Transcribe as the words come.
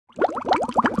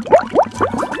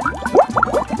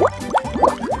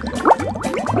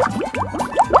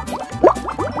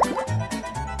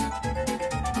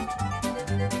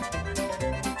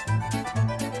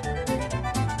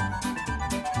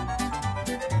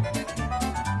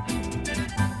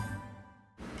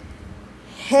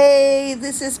Hey,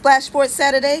 this is Splash Sports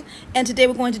Saturday, and today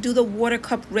we're going to do the water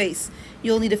cup race.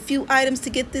 You'll need a few items to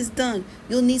get this done.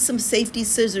 You'll need some safety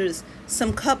scissors,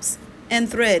 some cups, and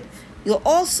thread. You'll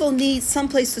also need some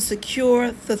place to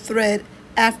secure the thread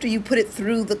after you put it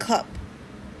through the cup.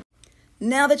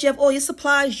 Now that you have all your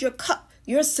supplies, your cup,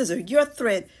 your scissor, your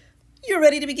thread, you're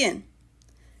ready to begin.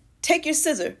 Take your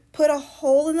scissor, put a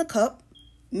hole in the cup.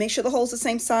 Make sure the hole's the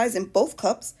same size in both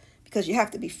cups because you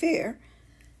have to be fair.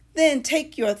 Then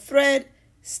take your thread,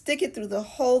 stick it through the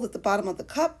hole at the bottom of the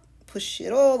cup, push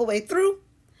it all the way through,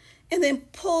 and then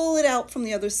pull it out from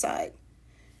the other side.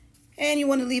 And you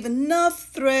want to leave enough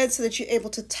thread so that you're able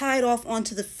to tie it off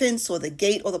onto the fence or the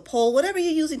gate or the pole, whatever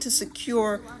you're using to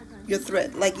secure your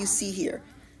thread, like you see here.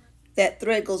 That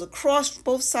thread goes across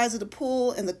both sides of the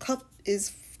pool and the cup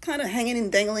is kind of hanging and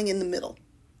dangling in the middle.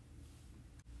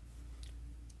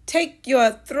 Take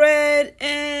your thread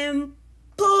and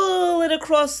pull it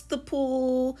across the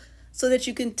pool so that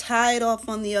you can tie it off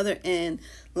on the other end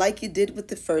like you did with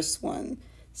the first one.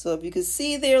 So if you can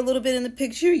see there a little bit in the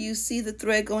picture, you see the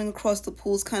thread going across the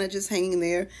pool is kind of just hanging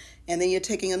there. And then you're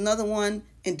taking another one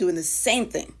and doing the same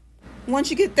thing.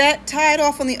 Once you get that tied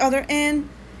off on the other end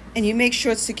and you make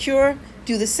sure it's secure,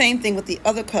 do the same thing with the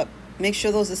other cup. Make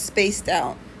sure those are spaced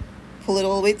out. Pull it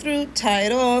all the way through, tie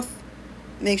it off,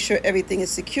 make sure everything is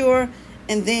secure,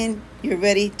 and then you're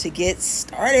ready to get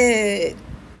started.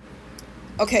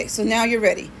 Okay, so now you're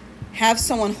ready. Have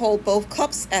someone hold both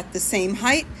cups at the same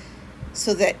height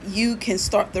so that you can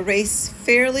start the race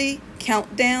fairly,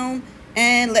 count down,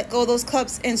 and let go of those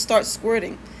cups and start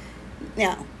squirting.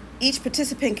 Now, each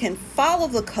participant can follow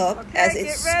the cup as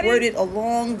it's squirted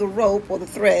along the rope or the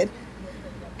thread,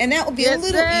 and that will be a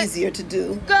little easier to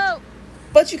do. Go!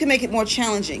 But you can make it more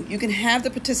challenging. You can have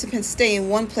the participants stay in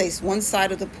one place, one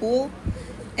side of the pool,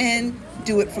 and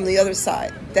do it from the other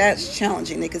side. That's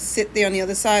challenging. They could sit there on the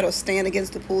other side or stand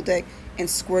against the pool deck and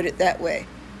squirt it that way.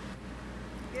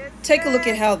 Take a look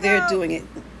at how they're doing it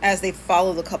as they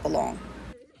follow the cup along.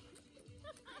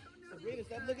 Sabrina,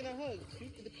 stop looking at her.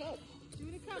 Shoot to the cup.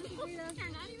 Shoot the cup, Sabrina.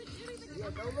 Yeah,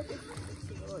 don't look at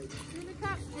In the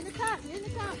cup, in the cup, in the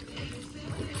cup.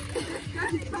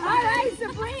 All right,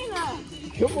 Sabrina.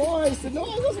 Come on, Sabrina.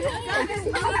 What's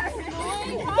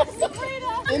wrong?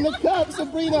 Sabrina. In the cup,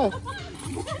 Sabrina.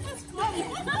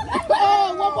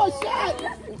 Oh, one more shot.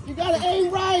 You gotta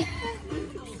aim right.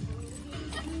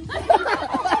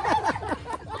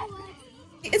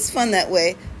 It's fun that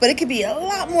way, but it can be a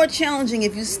lot more challenging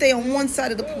if you stay on one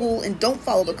side of the pool and don't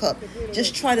follow the cup.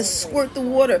 Just try to squirt the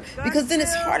water, because then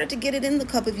it's harder to get it in the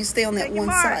cup if you stay on that one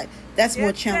side. That's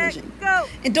more challenging.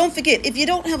 And don't forget, if you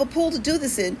don't have a pool to do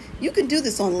this in, you can do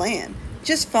this on land.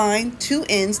 Just find two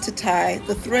ends to tie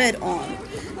the thread on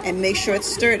and make sure it's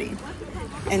sturdy.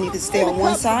 And you can stay on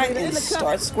one side and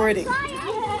start squirting.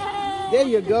 There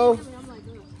you go.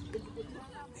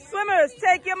 Swimmers,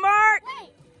 take your mark.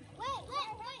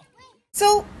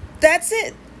 So that's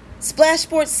it. Splash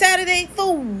Sports Saturday,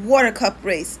 the water cup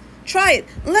race. Try it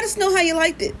and let us know how you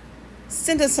liked it.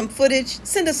 Send us some footage,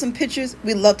 send us some pictures.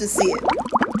 We'd love to see it.